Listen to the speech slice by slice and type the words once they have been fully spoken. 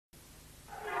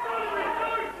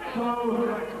So,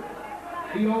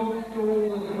 the old school...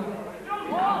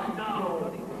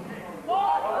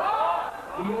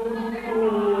 The old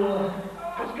school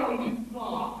has gone too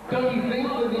far. Don't you think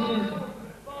that this is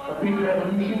a big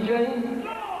revolution, Jane?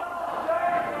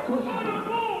 Of course you do.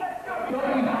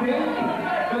 Don't you think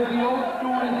that the old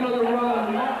school is going to run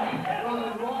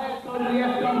riot on the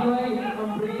FWA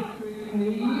and bring it to its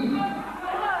knees?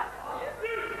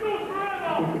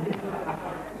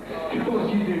 Of course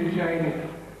you do, Jane.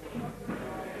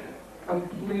 And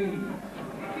please,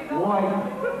 wipe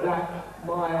that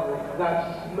smile, that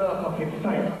smirk off your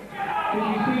face. Because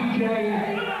you see, Jane,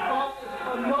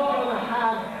 I'm not going to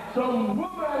have some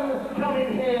woman come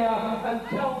in here and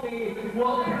tell me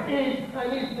what is and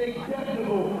isn't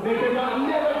acceptable. Because I'm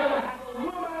never going to have a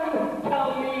woman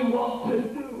tell me what to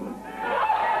do.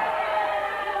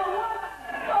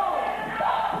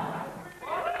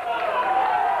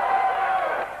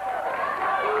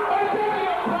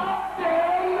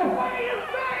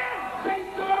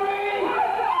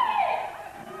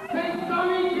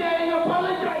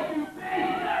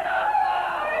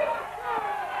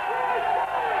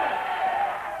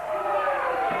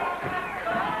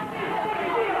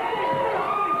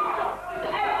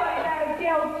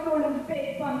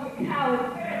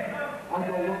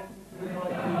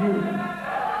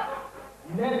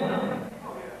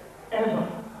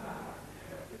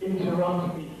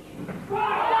 Interrupt me.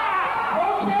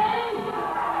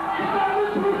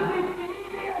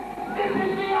 This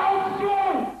is the old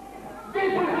school!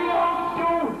 This is the old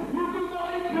school! You do not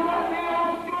interrupt the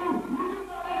old school! You do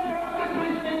not interrupt the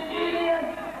twisted idiot!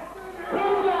 Who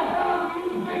the hell do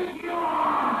you think you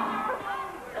are?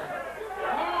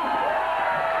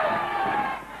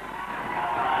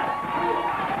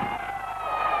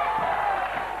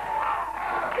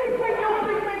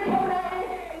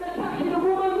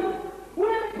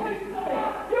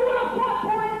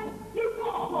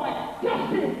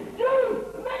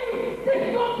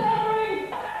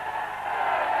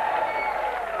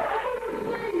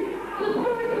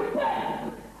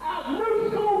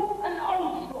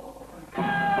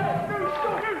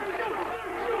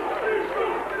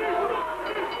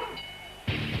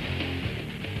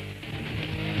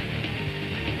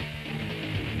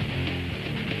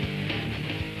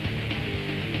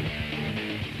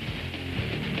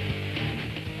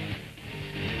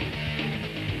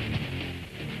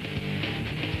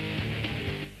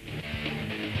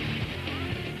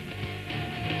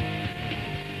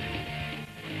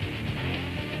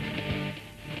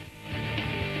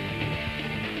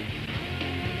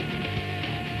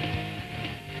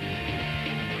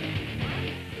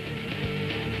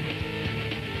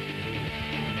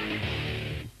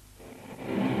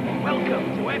 Welcome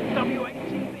to FWA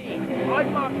TV.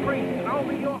 I'm Mark Priest and I'll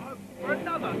be your host for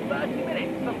another 30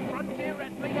 minutes of Frontier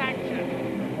Wrestling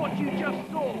action. What you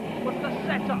just saw was the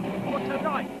setup for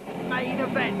tonight's main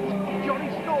event. Jonny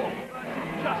versus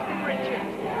Justin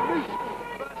Richards. New school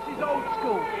versus old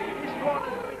school. This one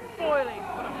has been boiling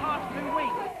for the past 2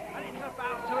 weeks and it's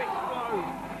about to explode.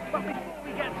 But before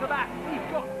we get to that, we've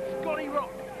got Scottie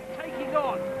taking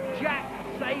on Jack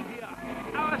Xavier.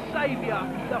 Our saviour,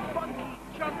 the funky,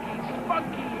 chunky,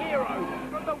 spunky hero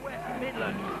from the West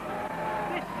Midlands.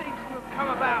 This seems to have come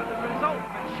about as a result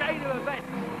of a chain of events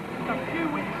a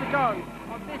few weeks ago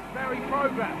on this very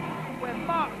programme, where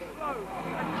Mark Sloan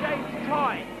and James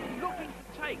Tye looking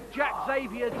to take Jack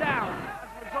Xavier down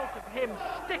as a result of him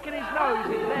sticking his nose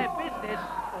in their business,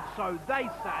 or so they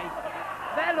say.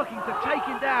 They're looking to take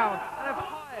him down and have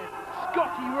hired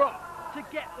Scottie to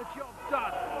get the job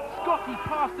done. Scottie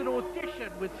passed an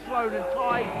audition with Sloan and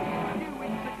Tye a few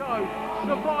weeks ago,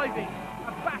 surviving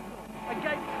a battle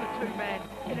against the two men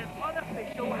in an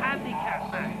unofficial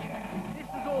handicap match. This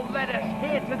has all led us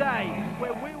here today,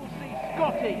 where we will see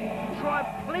Scottie try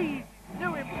and please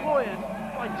new employers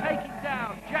by taking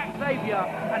down Jack Xavier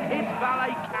and his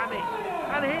valet Cammy.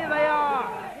 And here they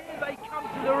are. Here they come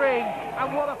to the ring,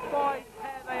 and what a fine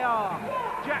pair they are.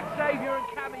 Jack Xavier and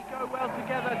Cammy go well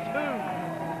together too.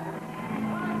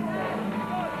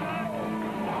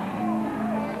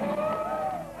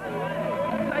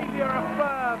 Xavier a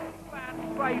firm fan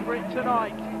favourite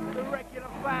tonight. The regular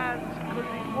fans,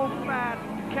 including Wolfman,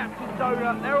 Captain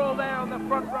Donut, they're all there on the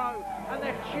front row and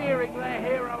they're cheering their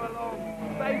hero along.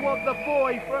 They want the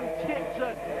boy from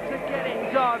Tipton to get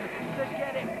it done, to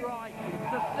get it right,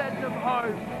 to send them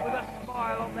home with a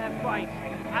smile on their face.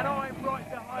 And I'm right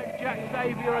behind Jack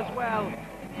Xavier as well. In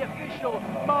the official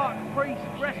Mark Priest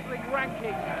wrestling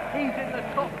ranking, he's in the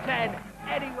top 10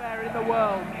 anywhere in the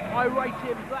world. I rate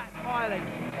him that highly.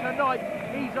 Tonight,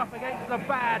 he's up against the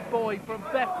bad boy from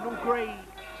Bethnal Green.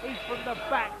 He's from the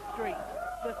back streets,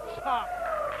 the tough,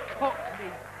 Cockney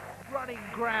running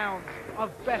grounds of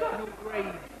Bethnal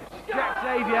Green. Jack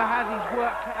Xavier has his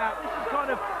work cut out. This is kind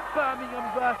of Birmingham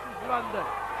versus London.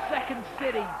 Second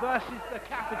city versus the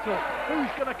capital.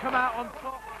 Who's going to come out on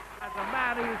top? As a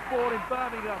man who was born in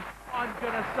Birmingham, I'm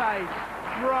going to say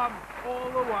Drum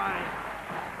all the way.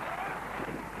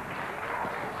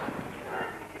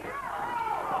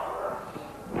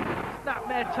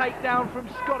 Snapmare takedown from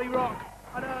Scottie Rock,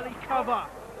 an early cover.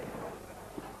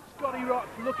 Scottie Rock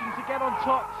looking to get on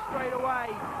top straight away,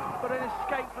 but an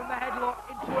escape from the headlock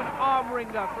into an arm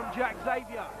wringer from Jack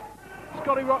Xavier.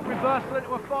 Scottie Rock reversal into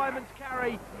a fireman's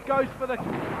carry, goes for the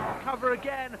cover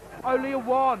again, only a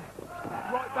one.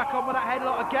 Right back on with that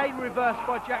headlock, again reversed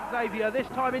by Jack Xavier, this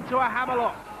time into a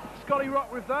hammerlock. Scottie Rock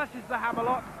reverses the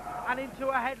hammerlock and into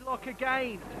a headlock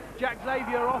again. Jack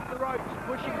Xavier off the ropes,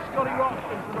 pushing Scottie Rock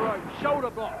into the ropes.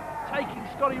 Shoulder block, taking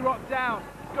Scottie Rock down.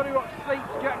 Scottie Rock sleeps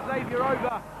Jack Xavier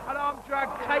over. An arm drag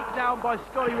takedown by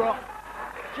Scottie Rock.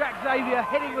 Jack Xavier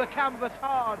hitting the canvas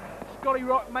hard. Scottie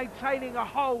Rock maintaining a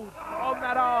hold on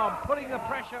that arm, putting the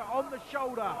pressure on the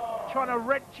shoulder, trying to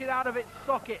wrench it out of its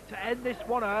socket to end this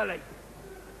one early.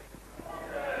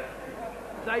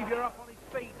 Xavier up on his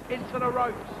feet, into the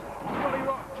ropes. Scottie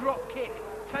Rock drop kick,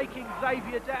 taking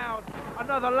Xavier down.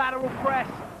 Another lateral press,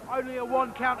 only a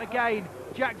one count again.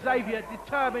 Jack Xavier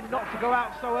determined not to go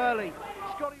out so early.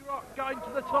 Scottie Rock going to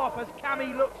the top as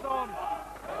Cammy looks on.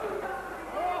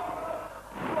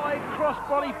 Flying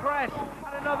crossbody press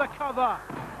and another cover.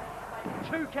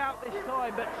 2 count this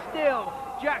time, but still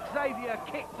Jack Xavier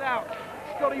kicks out.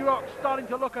 Scottie Rock starting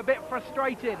to look a bit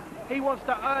frustrated. He wants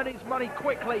to earn his money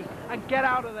quickly and get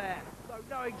out of there. So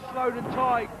knowing Sloan and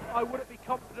Tide, I wouldn't be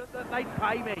confident that they'd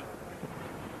pay me.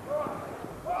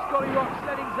 Scottie Rock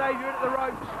sending Xavier into the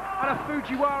ropes and a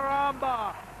Fujiwara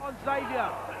armbar on Xavier.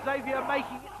 Xavier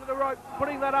making it to the rope,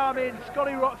 putting that arm in.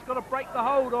 Scottie Rock's got to break the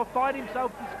hold or find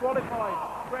himself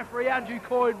disqualified. Referee Andrew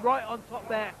Coyne right on top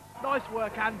there. Nice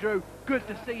work, Andrew. Good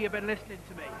to see you've been listening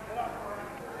to me.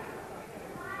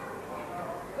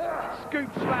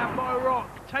 Scoop slam by Rock,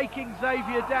 taking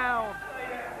Xavier down.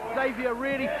 Xavier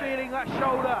really feeling that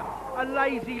shoulder. A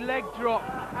lazy leg drop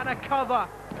and a cover.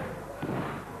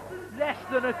 Less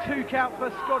than a 2 count for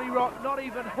Scottie Rock, not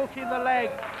even hooking the leg.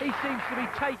 He seems to be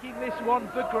taking this one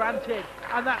for granted.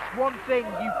 And that's one thing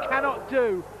you cannot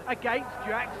do against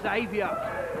Jack Xavier.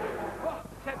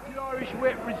 Attempted Irish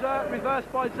whip,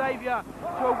 reversed by Xavier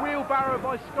to a wheelbarrow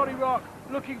by Scottie Rock,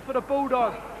 looking for the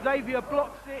Bulldog. Xavier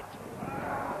blocks it.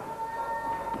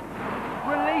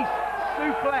 Release,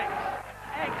 suplex.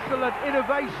 Excellent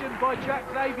innovation by Jack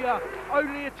Xavier.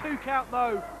 Only a 2 count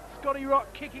though. Scottie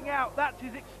Rock kicking out, that's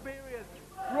his experience.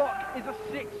 Rock is a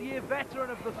 6-year veteran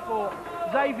of the sport.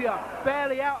 Xavier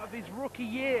barely out of his rookie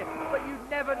year, but you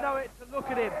never know it to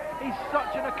look at him. He's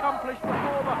such an accomplished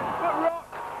performer. But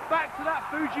Rock, back to that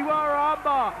Fujiwara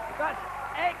armbar. That's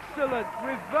excellent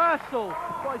reversal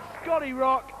by Scottie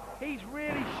Rock. He's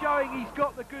really showing he's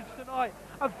got the goods tonight.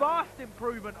 A vast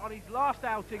improvement on his last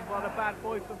outing by the bad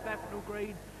boy from Bethnal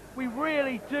Green. We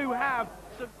really do have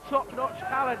some top-notch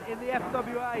talent in the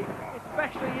FWA,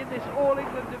 especially in this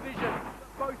All-England division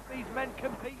that both these men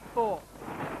compete for.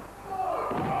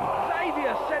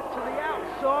 Xavier sent to the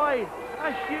outside.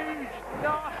 A huge,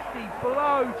 nasty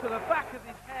blow to the back of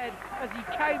his head as he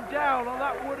came down on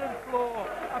that wooden floor.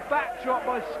 A backdrop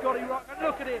by Scottie Rock, and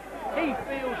look at him. He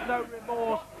feels no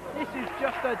remorse. This is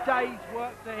just a day's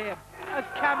work to him. As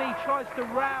Cammy tries to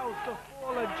rouse the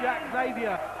fallen Jack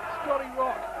Xavier, Scottie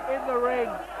Rock in the ring,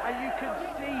 and you can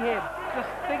see him just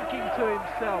thinking to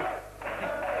himself.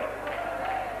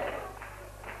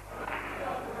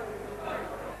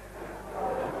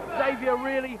 Xavier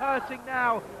really hurting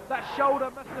now. That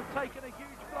shoulder must have taken a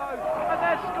huge blow. And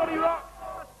there's Scottie Rock,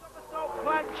 a somersault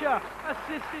plancher,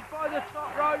 assisted by the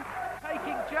top rope,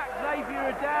 taking Jack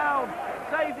Xavier down.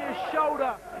 Xavier's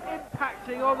shoulder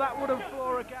impacting on that wooden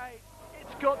floor again.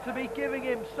 It's got to be giving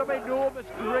him some enormous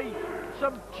grief,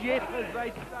 some jip as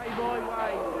they say my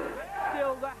way.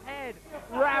 Still the head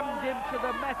rammed into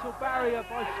the metal barrier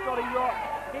by Scottie Rock.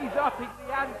 He's upping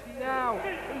the ante now.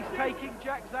 He's taking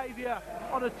Jack Xavier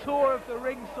on a tour of the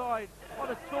ringside, on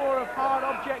a tour of hard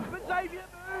objects, but Xavier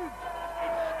moves.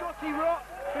 It's Scottie Rock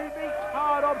who meets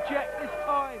hard object this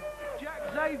time. Jack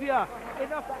Xavier,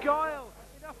 enough guile,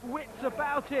 enough wits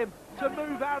about him to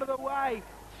move out of the way.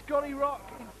 Scottie Rock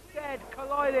instead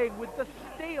colliding with the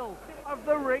steel of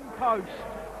the ring post.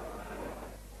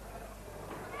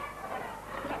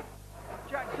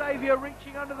 Jack Xavier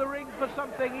reaching under the ring for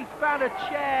something. He's found a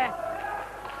chair.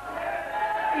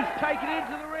 He's taken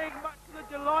into the ring, much to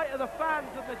the delight of the fans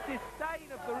and the disdain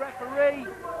of the referee.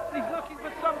 He's looking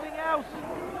for something else.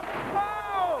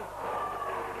 Oh!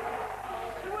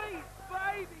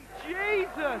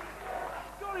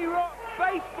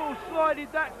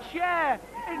 slided that chair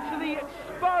into the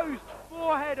exposed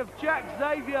forehead of Jack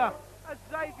Xavier, as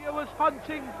Xavier was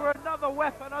hunting for another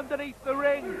weapon underneath the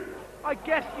ring. I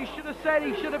guess you should have said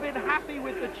he should have been happy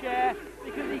with the chair,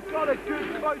 because he got a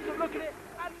good close-up look at it,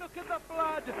 and look at the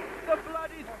blood. The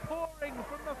blood is pouring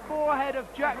from the forehead of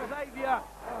Jack Xavier.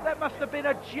 There must have been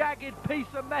a jagged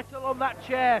piece of metal on that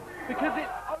chair, because it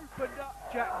opened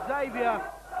up Jack Xavier.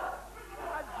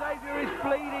 And Xavier is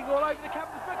bleeding all over the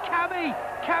canvas, but Cammy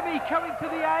coming to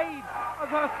the aid of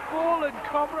her fallen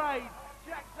comrade.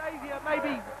 Jack Xavier may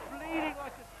be bleeding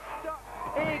like a stuck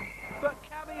pig, but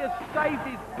Cammy has saved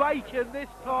his bacon this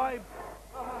time.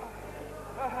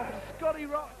 Scottie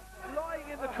Rock lying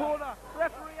in the corner.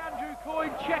 Referee Andrew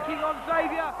Coyne checking on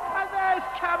Xavier, and there's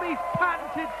Cammy's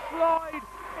patented slide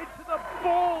into the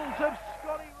balls of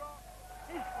Scottie Rock.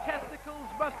 His testicles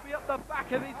must be up the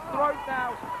back of his throat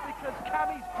now, because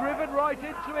Cammy's driven right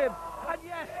into him. And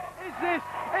yes,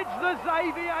 it's the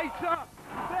Xaviator.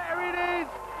 There it is.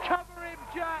 Cover him,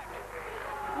 Jack.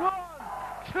 1,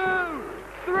 2,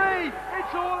 3.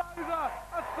 It's all over.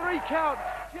 A 3 count.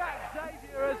 Jack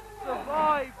Xavier has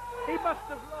survived. He must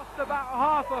have lost about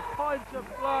half a pint of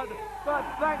blood, but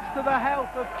thanks to the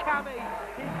help of Cammy,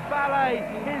 his valet,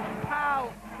 his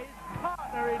pal, his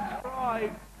partner in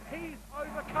crime, he's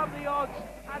overcome the odds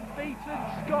and beaten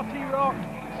Scottie Rock.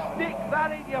 Stick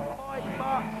that in your pipe,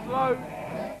 Mark Sloan.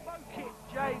 Smoke it,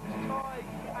 James Tighe.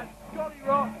 And Scottie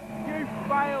Rock, you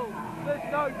failed. There's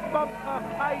no bumper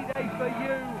payday for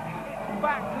you. It's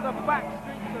back to the back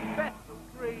streets of Bethnal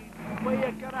Green, where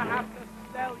you're going to have to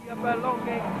sell your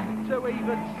belongings to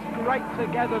even scrape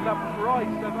together the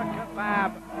price of a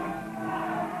kebab.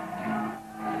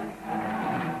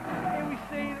 Here we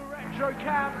see the retro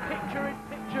cam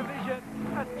picture-in-picture vision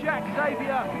as Jack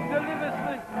Xavier delivers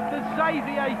the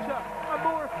Xaviator, a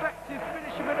more effective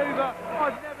finishing manoeuvre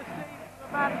I've never seen from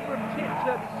a man from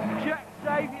Tipton. Jack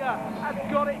Xavier has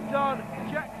got it done.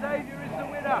 Jack Xavier is the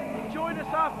winner. Join us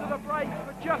after the break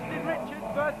for Justin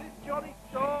Richards versus Jonny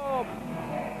Storm.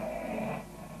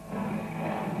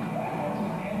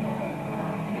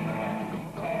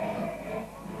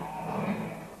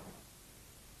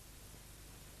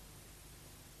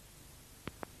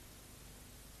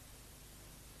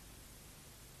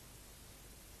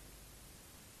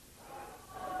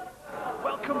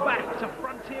 Welcome back to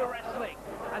Frontier Wrestling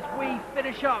as we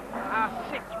finish up our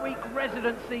 6-week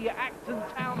residency at Acton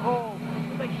Town Hall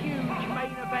with a huge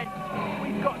main event.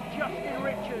 We've got Justin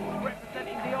Richards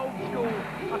representing the old school,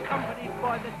 accompanied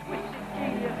by the twisted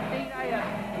genius Dean Ayers,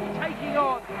 taking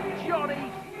on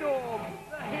Jonny Storm,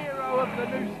 the hero of the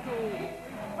new school, who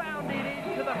bounded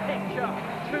into the picture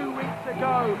 2 weeks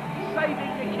ago,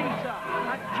 saving Nikita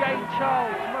and Jane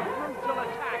Charles from a brutal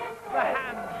attack at the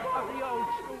hands of the old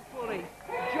school bully.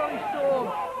 Jonny Storm,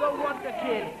 the Wonder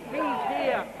Kid, he's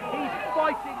here. He's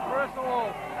fighting for us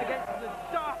all against the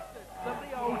dastards of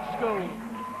the old school.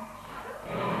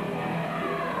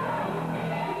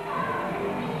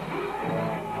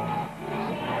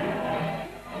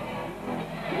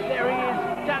 There he is,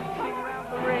 dancing around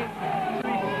the ring to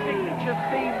his signature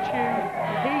theme tune.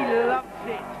 He loves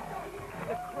it.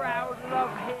 The crowd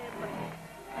love him.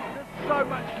 There's so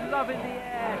much love in the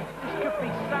air. This could be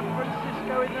San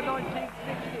Francisco in the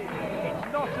 1960s. It's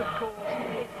not, of course.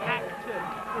 It's Acton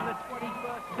in the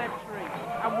 21st century.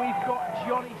 And we've got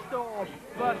Jonny Storm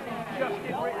versus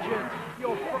Justin Richards,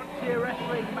 your Frontier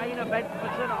Wrestling main event for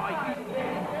tonight.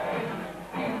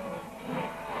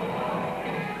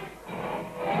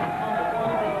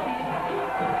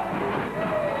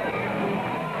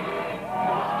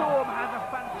 Storm has a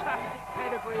fantastic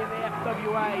pedigree in the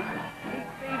FWA.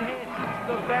 Been here since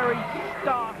the very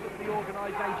start of the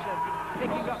organisation,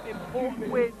 picking up important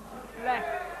wins left,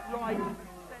 right,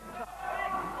 centre.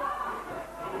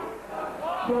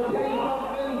 So tell you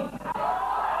something,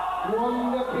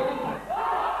 Wonder Kid.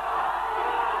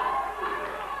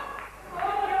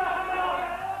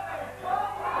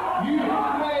 You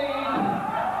have made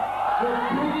the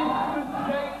biggest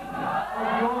mistake of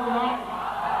your life.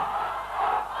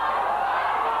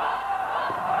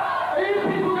 Are you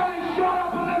people going to shut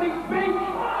up and let me speak?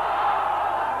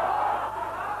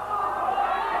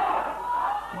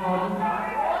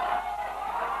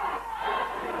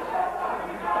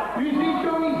 You see,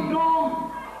 Jonny Storm,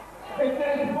 if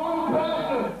there's one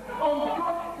person on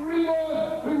God's green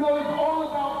earth who knows all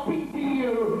about beating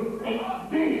you,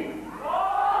 it's me.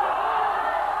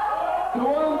 So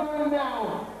what I'm doing now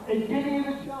is giving you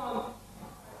the chance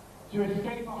to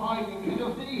escape behind me, because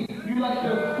you'll see, you like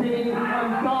to sing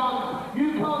and dance. You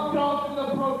can't dance with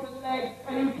a broken leg,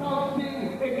 and you can't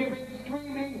sing if you've been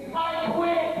screaming, I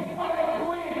quit! I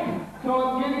quit! So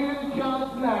I'm giving you the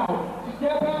chance now to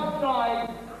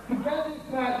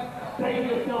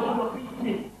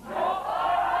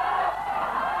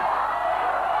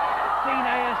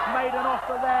made an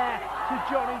offer there to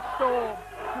Jonny Storm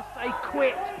to say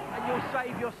quit and you'll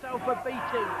save yourself a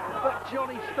beating. But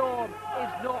Jonny Storm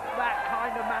is not that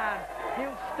kind of man.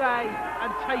 He'll stay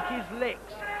and take his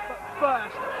licks, but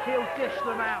first he'll dish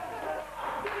them out.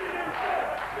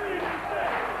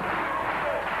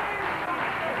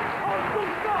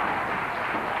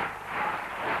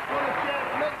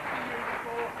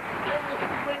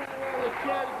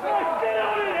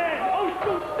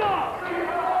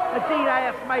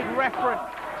 Adidas made reference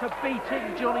to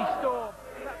beating Jonny Storm.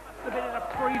 That must have been in a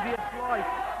previous life,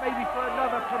 maybe for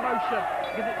another promotion,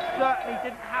 because it certainly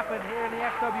didn't happen here in the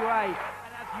FWA.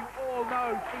 And as you all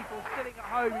know, people sitting at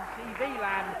home in TV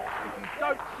land, if you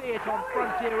don't see it on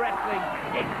Frontier Wrestling,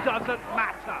 it doesn't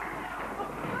matter.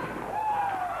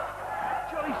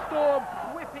 Jonny Storm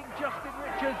whipping Justin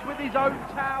Richards with his own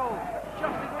towel.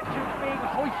 Justin Richards being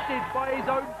hoisted by his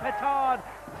own petard,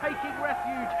 taking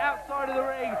refuge outside of the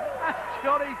ring as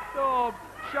Jonny Storm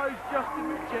shows Justin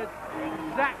Richards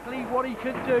exactly what he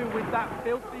can do with that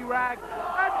filthy rag.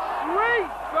 And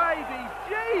sweet baby,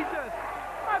 Jesus!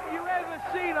 Have you ever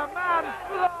seen a man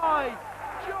fly?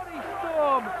 Jonny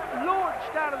Storm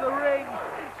launched out of the ring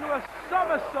into a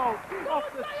somersault off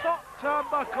the top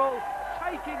turnbuckle,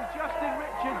 taking Justin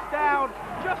Richards down.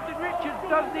 Justin Richards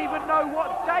doesn't even know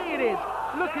what day it is.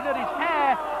 Looking at his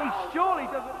hair, he surely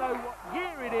doesn't know what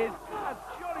year it is, and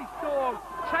Jonny Storm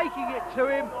taking it to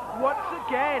him once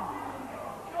again.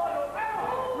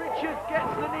 Richards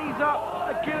gets the knees up,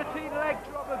 a guillotine leg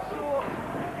drop of sorts,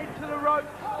 into the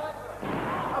ropes.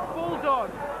 A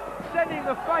bulldog sending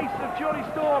the face of Jonny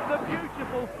Storm, the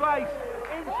beautiful face,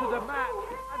 into the mat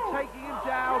and taking him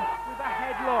down with a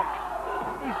headlock.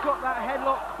 He's got that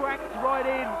headlock cranked right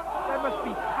in. There must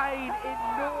be pain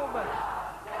enormous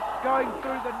going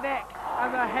through the neck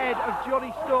and the head of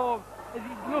Jonny Storm as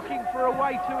he's looking for a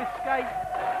way to escape.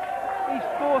 He's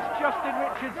forced Justin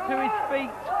Richards to his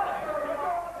feet,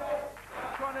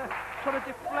 trying to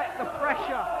deflect the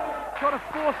pressure, trying to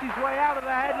force his way out of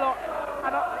the headlock.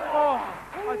 And I thought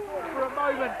for a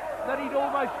moment that he'd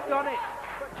almost done it,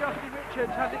 but Justin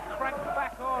Richards has it cranked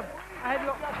back on. A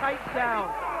headlock takedown,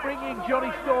 bringing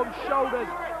Jonny Storm's shoulders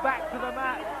back to the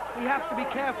mat. He has to be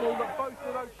careful that both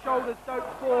of those shoulders don't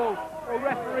fall, or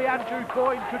referee Andrew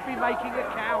Coyne could be making a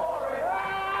count.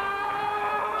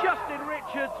 Justin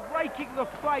Richards raking the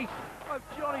face of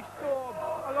Jonny Storm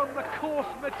along the coarse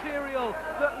material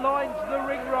that lines the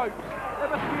ring ropes. There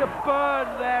must be a burn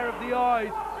there of the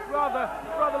eyes,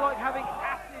 rather like having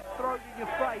acid thrown in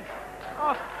your face.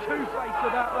 Ask Two-Face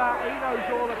about that, he knows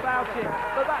all about it.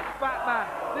 But that's Batman,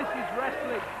 this is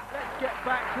wrestling. Let's get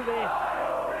back to this.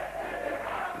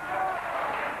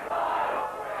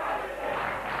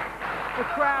 The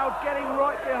crowd getting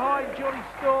right behind Jonny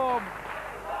Storm.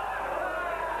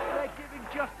 They're giving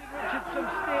Justin Richards some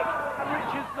stick, and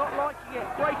Richards not liking it,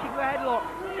 breaking the headlock,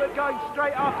 but going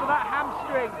straight after that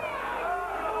hamstring.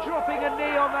 Dropping a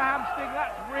knee on the hamstring,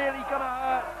 that's really going to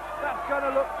hurt. That's going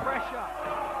to look pressure.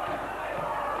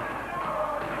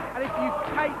 And if you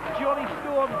take Jonny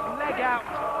Storm's leg out,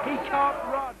 he can't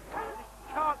run. If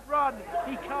he can't run,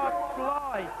 he can't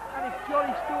fly. And if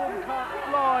Jonny Storm can't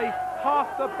fly, half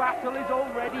the battle is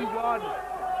already won.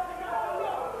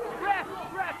 Ref,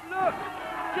 look!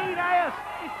 Dean Ayers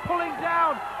is pulling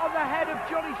down on the head of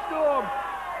Jonny Storm.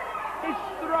 His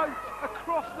throat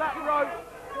across that rope,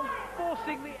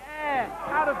 forcing the air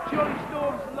out of Jonny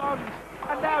Storm's lungs.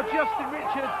 And now Justin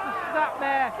Richards, the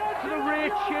snapmare to the rear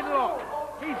chinlock.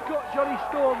 He's got Jonny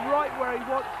Storm right where he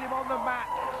wants him on the mat.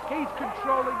 He's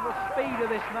controlling the speed of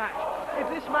this match.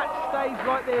 If this match stays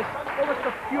like this, almost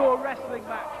a pure wrestling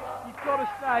match, you've got to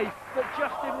say that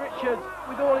Justin Richards,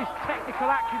 with all his technical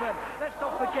acumen, let's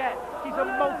not forget, he's a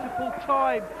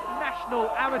multiple-time national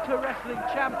amateur wrestling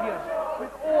champion.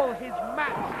 With all his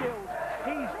mat skills,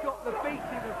 he's got the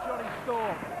beating of Jonny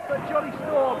Storm. But Jonny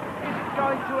Storm isn't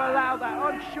going to allow that.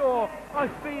 I'm sure. I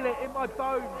feel it in my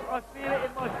bones. I feel it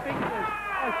in my fingers.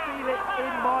 I feel it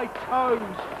in my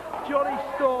toes. Jonny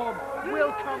Storm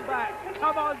will come back.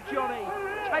 Come on, Jonny.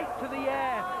 Take to the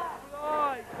air.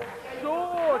 Fly.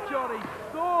 Soar, Jonny.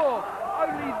 Soar.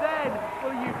 Only then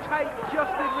will you take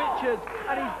Justin Richards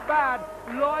and his bad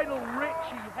Lionel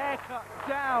Richie haircut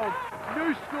down.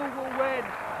 New school will win.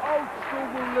 Old school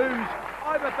will lose.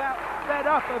 I'm about fed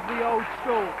up of the old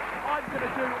school. I'm going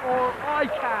to do all I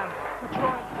can to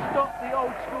try and stop the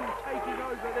old school taking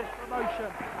over this promotion.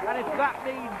 And if that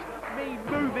means me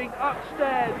moving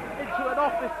upstairs into an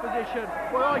office position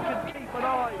where I can keep an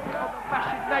eye on the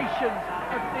machinations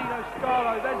of Dino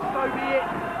Scalo, then so be it.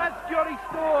 As Jonny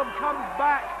Storm comes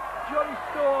back, Jonny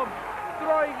Storm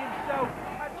throwing himself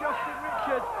at Justin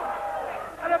Richards.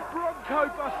 And a Bronco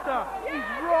Buster. He's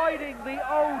riding the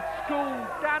old school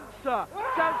dancer,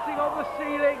 dancing on the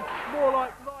ceiling, more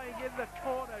like lying in the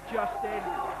corner, Justin.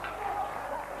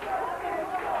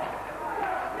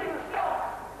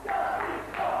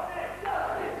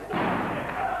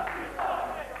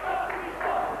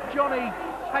 Jonny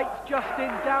takes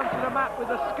Justin down to the mat with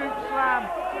a scoop slam,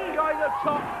 going up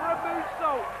top for a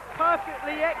moonsault,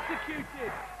 perfectly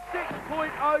executed. 6.0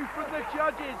 from the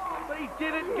judges, but he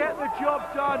didn't get the job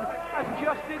done as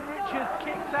Justin Richards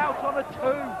kicks out on a 2.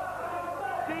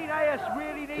 Dean Ayers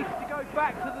really needs to go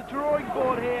back to the drawing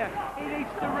board here. He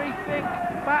needs to rethink.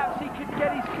 Perhaps he can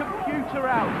get his computer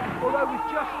out. Although with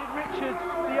Justin Richards,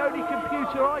 the only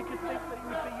computer I could think that he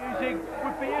would be using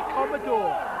would be a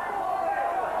Commodore.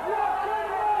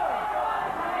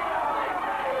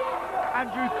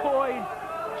 Andrew Coyne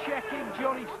checking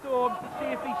Jonny Storm to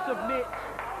see if he submits,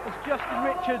 as Justin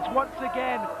Richards once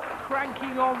again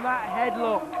cranking on that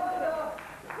headlock.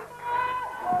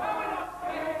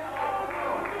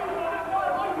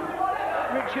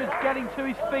 Richards getting to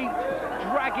his feet,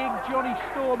 dragging Jonny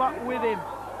Storm up with him,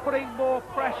 putting more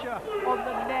pressure on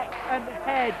the neck and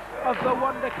head of the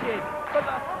Wonder Kid. But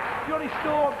Jonny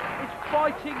Storm is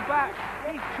fighting back.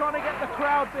 He's trying to get the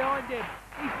crowd behind him.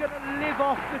 He's going to live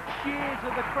off the cheers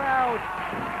of the crowd.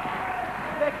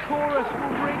 Their chorus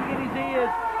will ring in his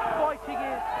ears, fighting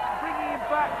it, bringing him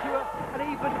back to an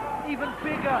even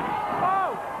bigger.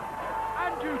 Oh!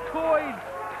 Andrew Coyne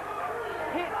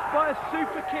hit by a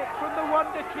super kick from the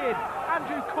Wonder Kid.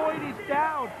 Andrew Coyne is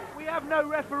down. We have no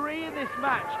referee in this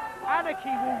match. Anarchy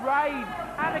will reign.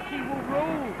 Anarchy will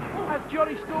rule as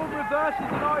Jonny Storm reverses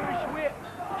an Irish whip.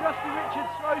 Justin Richards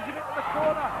throws him into the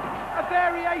corner. A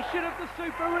variation of the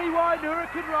Super Rewind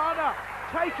Hurricane Rana,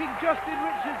 taking Justin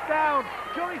Richards down.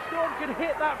 Jonny Storm can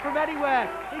hit that from anywhere.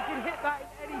 He can hit that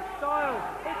in any style.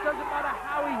 It doesn't matter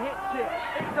how he hits it.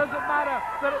 It doesn't matter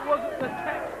that it wasn't the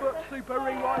textbook Super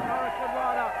Rewind Hurricane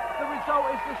Rana. The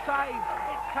result is the same.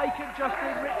 It's taken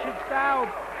Justin Richards down.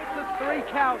 It's a 3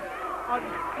 count.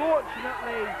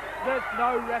 Unfortunately, there's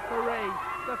no referee.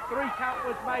 The 3 count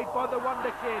was made by the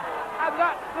Wonder Kid. And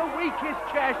that's the weakest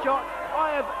chair shot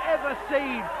I have ever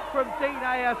seen from Dean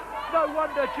Ayers. No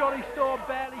wonder Jonny Storm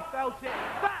barely felt it.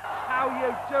 That's how you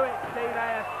do it, Dean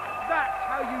Ayers. That's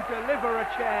how you deliver a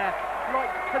chair. Like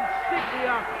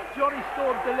Consignia, Jonny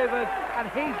Storm delivers, and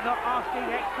he's not asking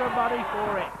extra money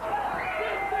for it.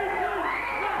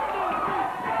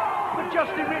 But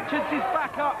Justin Richards is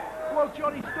back up. Well,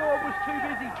 Jonny Storm was too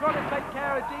busy trying to take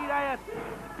care of Dean Ayers.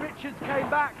 Richards came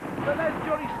back, but there's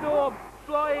Jonny Storm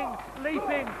flying,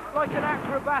 leaping like an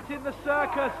acrobat in the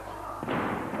circus.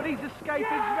 But he's escaping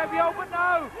from every... Oh, but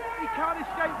no! He can't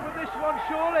escape from this one,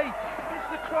 surely. It's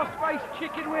the cross-face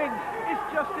chicken wing. It's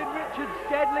Justin Richards'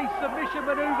 deadly submission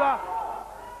manoeuvre.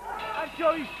 And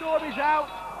Jonny Storm is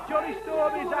out. Jonny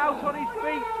Storm is out on his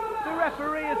feet. The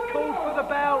referee has called for the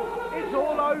bell. It's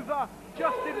all over.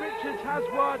 Justin Richards has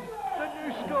won. The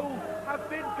new school have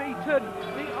been beaten.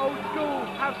 The old school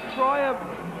have triumphed.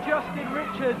 Justin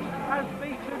Richards has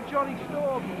beaten Jonny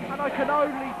Storm, and I can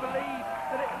only believe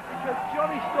that it was because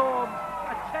Jonny Storm's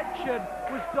attention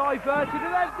was diverted.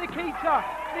 And there's Nikita.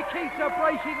 Nikita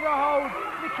breaking the hold.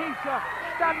 Nikita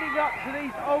standing up to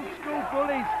these old school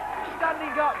bullies,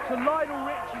 standing up to Lionel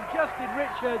Richie, Justin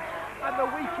Richards, and the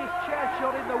weakest chair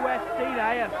shot in the West, Dean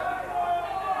Ayers.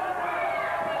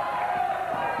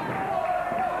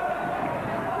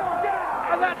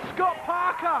 And that's Scott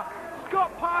Parker.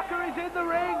 Scott Parker is in the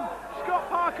ring. Scott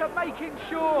Parker making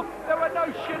sure there were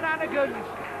no shenanigans,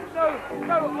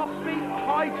 no offbeat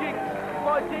hijinks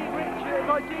by Dean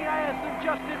Ayers and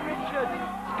Justin Richards.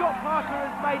 Scott Parker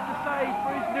has made the save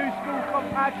for his new school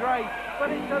compadre, but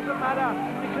it doesn't matter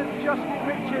because Justin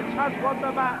Richards has won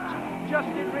the match.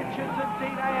 Justin Richards and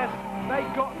Dean Ayers, they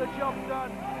got the job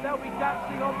done. They'll be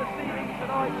dancing on the ceiling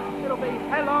tonight. It'll be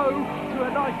hello to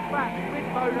a nice fat win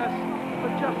bonus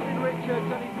for Justin Richards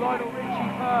and his Lionel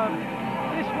Richie firm.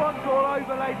 This one's all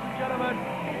over, ladies and gentlemen.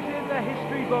 It's in the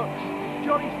history books.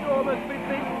 Jonny Storm has been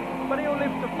beaten, but he'll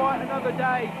live to fight another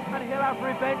day, and he'll have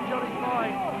revenge on his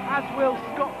mind, as will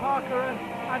Scott Parker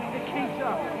and Nikita.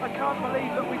 I can't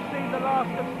believe that we've seen the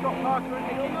last of Scott Parker and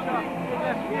Nikita in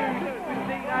their feud with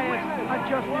Dean Ayers and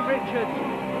Justin Richards.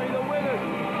 We're the winners.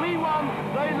 We won,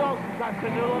 they lost. That's the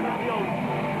new one at the old.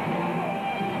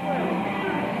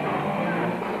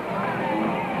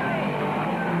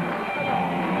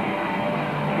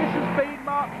 This has been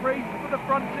Mark Priest for the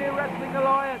Frontier Wrestling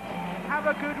Alliance. Have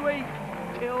a good week.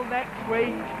 Till next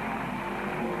week.